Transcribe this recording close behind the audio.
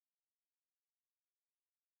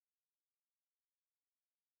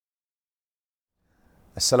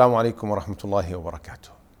Assalamu alaikum wa rahmatullahi wa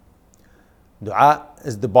barakatuh. Dua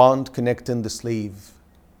is the bond connecting the slave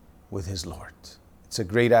with his Lord. It's a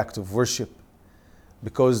great act of worship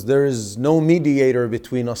because there is no mediator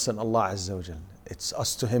between us and Allah Azza wa Jal. It's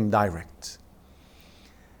us to Him direct.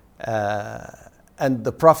 And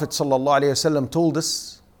the Prophet sallallahu alaihi wasallam told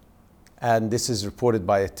us, and this is reported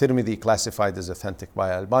by At-Tirmidhi, classified as authentic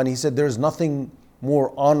by Albani. He said, there is nothing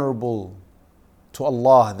more honorable to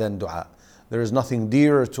Allah than dua. There is nothing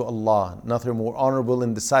dearer to Allah, nothing more honorable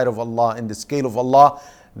in the sight of Allah, in the scale of Allah,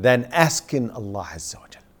 than asking Allah Azza wa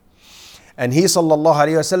Jal. And He sallallahu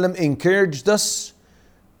alayhi wasallam encouraged us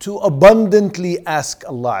to abundantly ask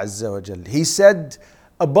Allah Azza wa Jal. He said,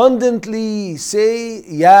 abundantly say,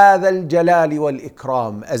 Ya Dhal Jalali wal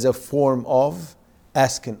Ikram, as a form of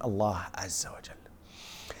asking Allah Azza wa Jal.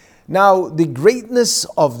 Now, the greatness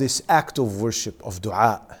of this act of worship, of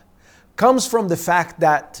dua, comes from the fact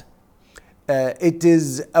that it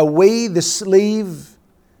is a way the slave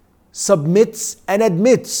submits and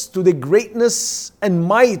admits to the greatness and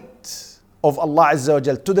might of Allah Azza wa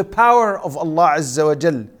Jal, to the power of Allah Azza wa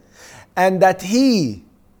Jal, and that he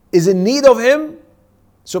is in need of Him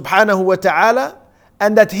subhanahu wa ta'ala,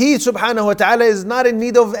 and that He subhanahu wa ta'ala is not in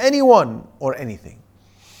need of anyone or anything.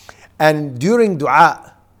 And during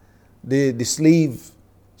dua, the slave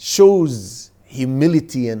shows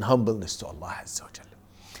humility and humbleness to Allah Azza wa Jal.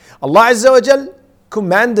 Allah Azza wa Jal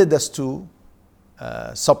commanded us to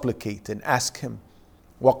supplicate and ask Him.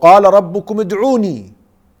 وَقَالَ رَبُّكُمْ ادْعُونِي.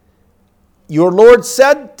 Your Lord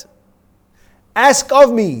said, ask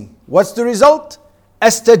of me. What's the result?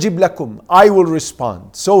 أَسْتَجِبْ لَكُمْ. I will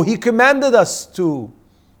respond. So He commanded us to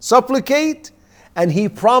supplicate, and He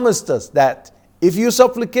promised us that if you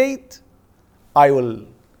supplicate, I will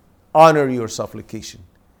honor your supplication.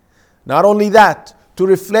 Not only that, to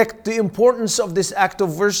reflect the importance of this act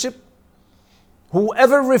of worship,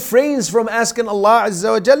 whoever refrains from asking Allah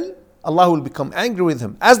Azza wa Jal, Allah will become angry with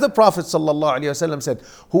him. As the Prophet sallallahu alaihi wasallam said,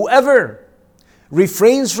 whoever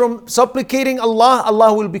refrains from supplicating Allah,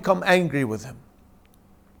 Allah will become angry with him.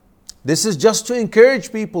 This is just to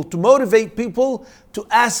encourage people, to motivate people to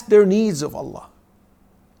ask their needs of Allah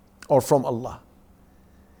or from Allah.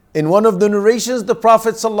 In one of the narrations, the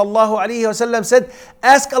Prophet ﷺ said,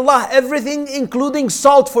 ask Allah everything including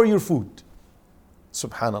salt for your food.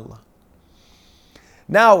 Subhanallah.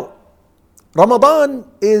 Now, Ramadan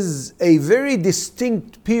is a very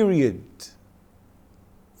distinct period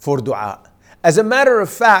for dua. As a matter of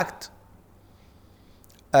fact,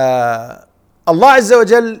 Allah Azza wa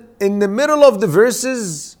Jal, in the middle of the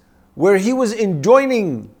verses where He was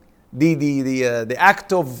enjoining the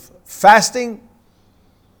act of fasting,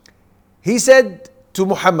 He said to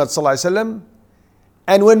Muhammad sallallahu alaihi wasallam,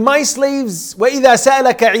 and when my slaves, وَإِذَا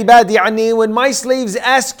سَأَلَكَ عِبَادِي عَنِّي, when my slaves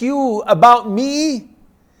ask you about me,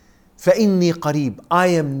 فَإِنِّي قَرِيب, I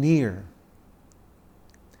am near.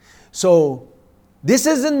 So, this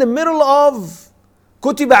is in the middle of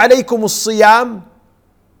كُتِبَ عَلَيْكُمُ الصِّيَامِ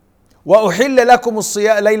وَأُحِلَّ لَكُمُ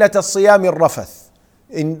لَيْلَةَ الصِّيَامِ الرَّفَثِ.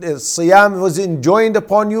 Siyam was enjoined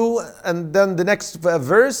upon you, and then the next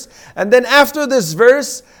verse, and then after this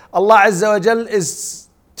verse, Allah Azza wa Jal is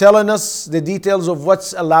telling us the details of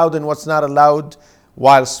what's allowed and what's not allowed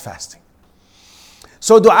whilst fasting.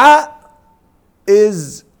 So dua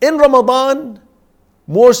is in Ramadan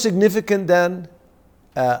more significant than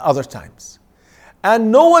other times.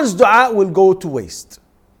 And no one's dua will go to waste.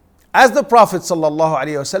 As the Prophet sallallahu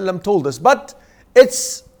alaihi wasallam told us, but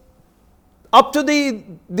it's up to the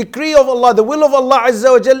decree of Allah, the will of Allah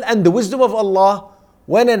Azza wa Jal, and the wisdom of Allah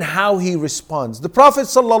when and how He responds. The Prophet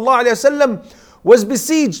sallallahu alaihi wasallam was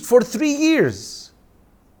besieged for 3 years.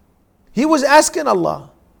 He was asking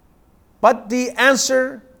Allah, but the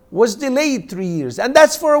answer was delayed 3 years. And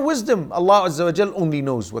that's for a wisdom. Allah Azza wa Jal only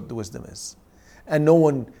knows what the wisdom is. And no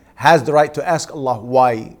one has the right to ask Allah,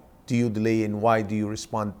 why do you delay and why do you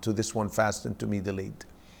respond to this one fast and to me delayed?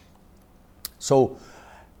 So,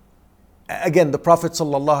 again, the Prophet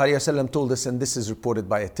ﷺ told us, and this is reported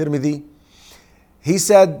by At-Tirmidhi, he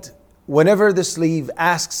said, whenever the slave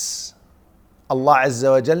asks Allah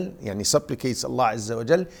Azza wa Jal, yani supplicates Allah Azza wa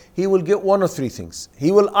Jal, he will get one of three things.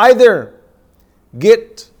 He will either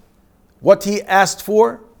get what he asked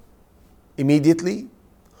for immediately,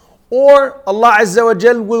 or Allah Azza wa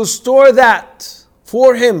Jal will store that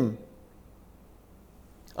for him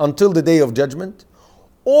until the day of judgment,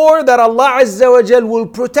 or that Allah Azza wa Jal will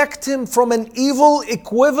protect him from an evil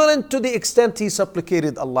equivalent to the extent he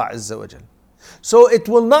supplicated Allah Azza wa Jal. So it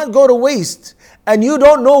will not go to waste, and you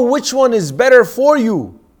don't know which one is better for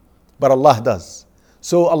you, but Allah does.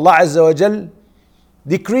 So Allah Azza wa Jal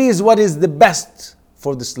decrees what is the best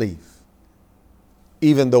for the slave.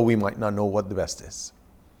 even though we might not know what the best is.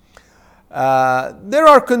 There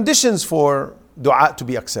are conditions for dua to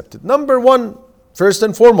be accepted. Number one, first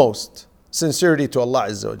and foremost, sincerity to Allah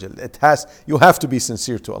Azza wa Jal. You have to be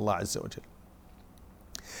sincere to Allah Azza wa Jal.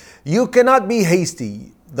 You cannot be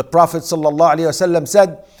hasty. The Prophet sallallahu alaihi wasallam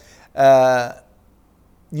said,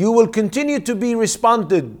 you will continue to be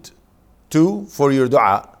responded to for your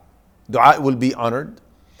dua. Dua will be honored.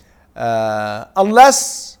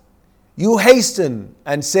 Unless you hasten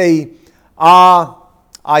and say,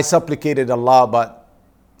 I supplicated Allah, but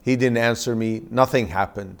He didn't answer me, nothing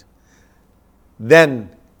happened. Then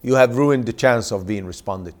you have ruined the chance of being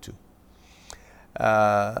responded to.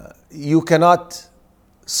 You cannot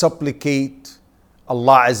supplicate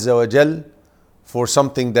Allah Azza wa Jal for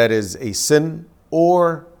something that is a sin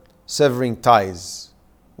or severing ties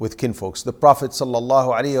with kinfolks. The Prophet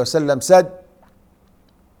sallallahu alaihi wasallam said,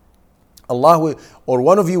 Allah will, or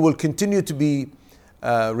one of you will continue to be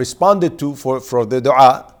responded to for the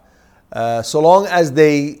dua so long as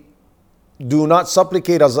they do not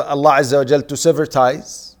supplicate Allah Azza wa Jal to sever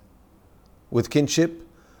ties with kinship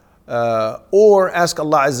or ask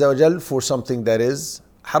Allah Azza wa Jal for something that is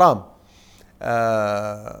haram.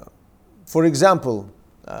 For example,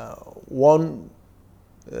 one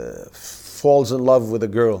falls in love with a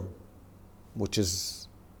girl, which is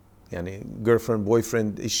girlfriend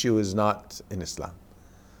boyfriend issue is not in Islam,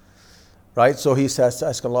 right? So he says to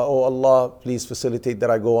ask Allah, oh Allah, please facilitate that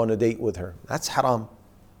I go on a date with her. That's haram.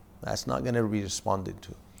 That's not going to be responded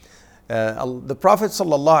to. The Prophet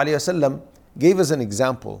sallallahu alaihi wasallam gave us an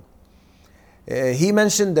example. He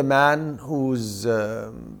mentioned a man who's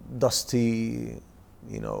dusty,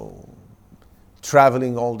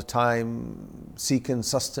 traveling all the time, seeking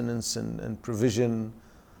sustenance and provision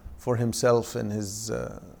for himself and his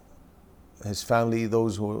family,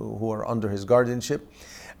 those who are under his guardianship.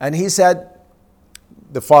 And he said,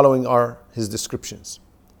 the following are his descriptions.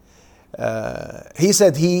 He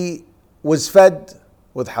said he was fed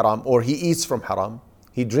with haram, or he eats from haram,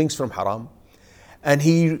 he drinks from haram, and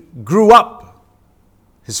he grew up.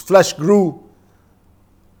 His flesh grew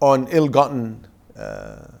on ill-gotten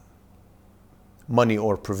money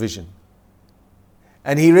or provision.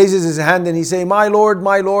 And he raises his hand and he say, my Lord,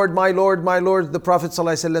 my Lord, my Lord, my Lord. The Prophet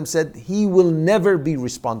ﷺ said, he will never be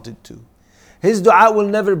responded to. His dua will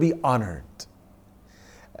never be honored.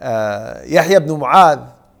 Yahya ibn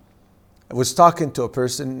Mu'adh was talking to a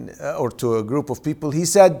person or to a group of people. He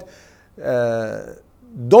said,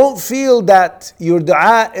 don't feel that your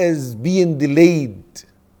dua is being delayed.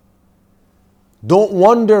 Don't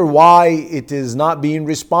wonder why it is not being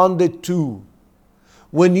responded to.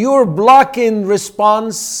 When you're blocking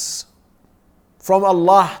response from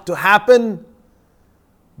Allah to happen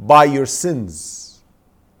by your sins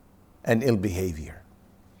and ill behavior.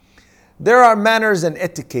 There are manners and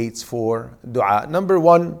etiquettes for dua. Number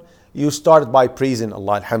one, you start by praising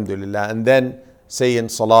Allah, alhamdulillah, and then saying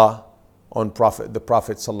salah on the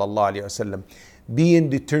Prophet sallallahu alaihi wasallam. Being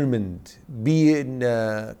determined, being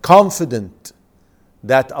confident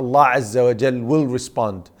that Allah Azza wa Jal will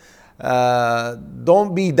respond.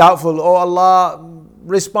 Don't be doubtful, oh Allah,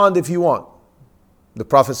 respond if you want. The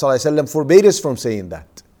Prophet ﷺ forbade us from saying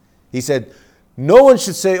that. He said, no one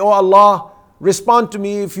should say, oh Allah, respond to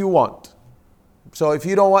me if you want. So if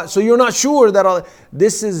you don't want, so you're not sure that Allah,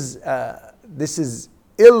 this is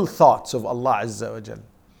ill thoughts of Allah Azza wa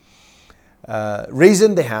Jal.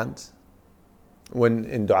 Raising the hand when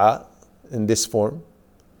in dua in this form,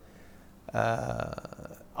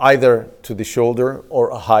 either to the shoulder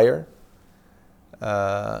or higher.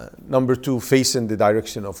 Number two, facing the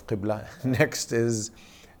direction of Qibla. Next is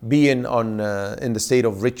being in the state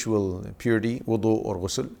of ritual purity, wudu or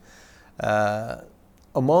ghusl.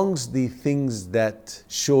 Amongst the things that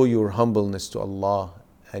show your humbleness to Allah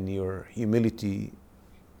and your humility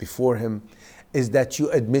before Him is that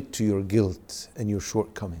you admit to your guilt and your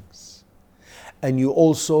shortcomings. And you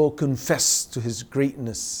also confess to His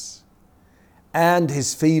greatness and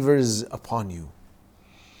His favors upon you.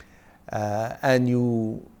 And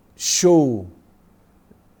you show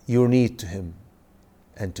your need to Him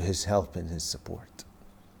and to His help and His support.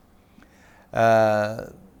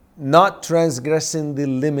 Not transgressing the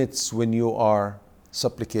limits when you are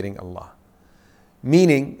supplicating Allah.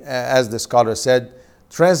 Meaning, as the scholar said,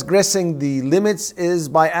 transgressing the limits is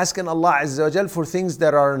by asking Allah Azza wa Jal for things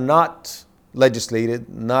that are not legislated,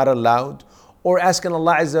 not allowed, or asking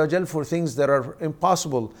Allah Azza wa Jal for things that are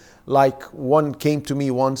impossible. Like one came to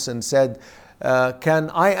me once and said,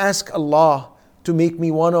 can I ask Allah to make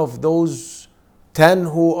me one of those 10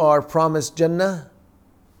 who are promised Jannah?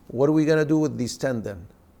 What are we going to do with these 10 then?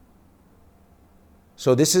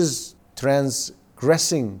 So this is transgressing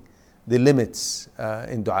transgressing the limits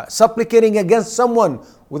in dua. Supplicating against someone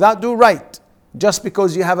without due right, just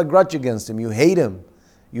because you have a grudge against him, you hate him,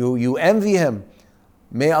 you envy him.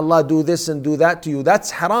 May Allah do this and do that to you.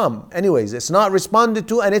 That's haram. Anyways, it's not responded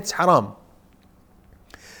to and it's haram.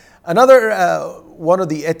 Another one of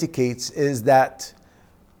the etiquettes is that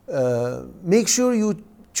make sure you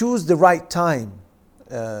choose the right time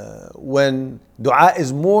when dua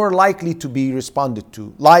is more likely to be responded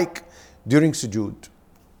to, like during sujood,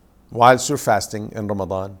 whilst you're fasting in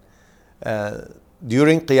Ramadan,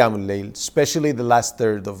 during Qiyamul Layl, especially the last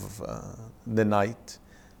third of the night,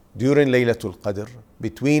 during Laylatul Qadr,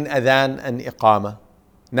 between adhan and iqamah.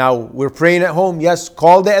 Now, we're praying at home, yes,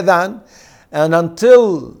 call the adhan, and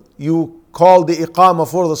until you call the iqamah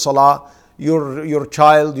for the salah, your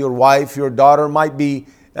child, your wife, your daughter might be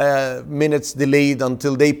minutes delayed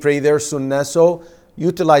until they pray their sunnah. So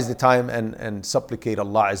utilize the time and supplicate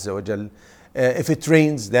Allah Azza wa Jal. If it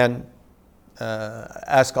rains, then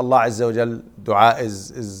ask Allah Azza wa Jal. Dua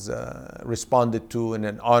is responded to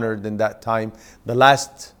and honored in that time. The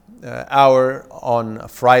last hour on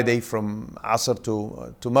Friday from Asr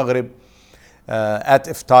to Maghrib, at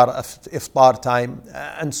iftar time,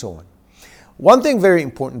 and so on. One thing very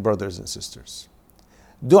important, brothers and sisters,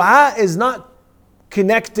 dua is not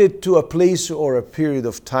connected to a place or a period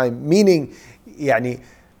of time. Meaning,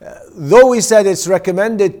 though we said it's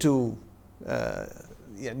recommended to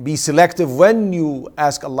be selective when you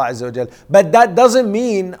ask Allah Azza wa Jal, but that doesn't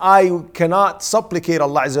mean I cannot supplicate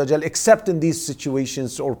Allah Azza wa Jal except in these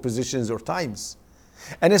situations or positions or times.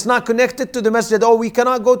 And it's not connected to the masjid. Oh, we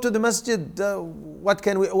cannot go to the masjid. What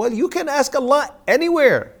can we? Well, you can ask Allah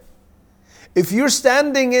anywhere. If you're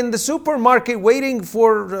standing in the supermarket waiting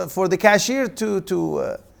for the cashier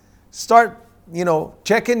to start,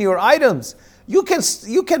 checking your items, you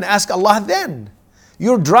can ask Allah then.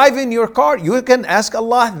 You're driving your car, you can ask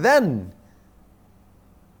Allah then.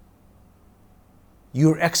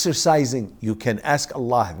 You're exercising, you can ask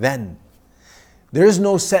Allah then. There is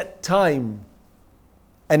no set time,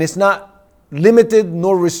 and it's not limited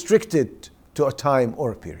nor restricted to a time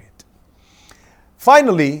or a period.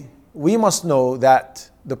 Finally, we must know that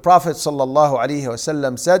the Prophet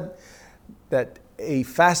ﷺ said that a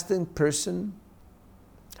fasting person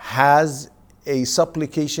has a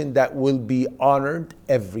supplication that will be honored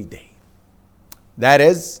every day. That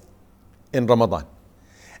is in Ramadan.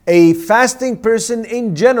 A fasting person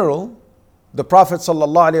in general, the Prophet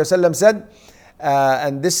ﷺ said,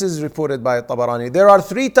 and this is reported by Tabarani, there are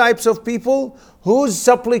 3 types of people whose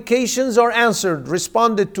supplications are answered,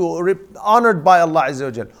 responded to, honored by Allah Azza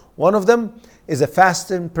wa Jal. One of them is a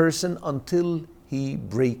fasting person until he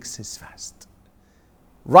breaks his fast.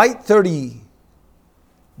 Write 30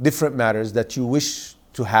 different matters that you wish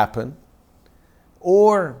to happen,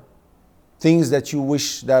 or things that you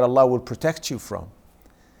wish that Allah will protect you from.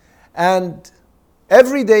 And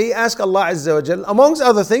every day ask Allah Azza wa Jal, amongst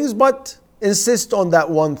other things, but insist on that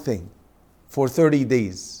one thing for 30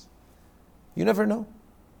 days. You never know.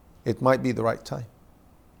 It might be the right time.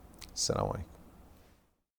 As-salamu alaykum.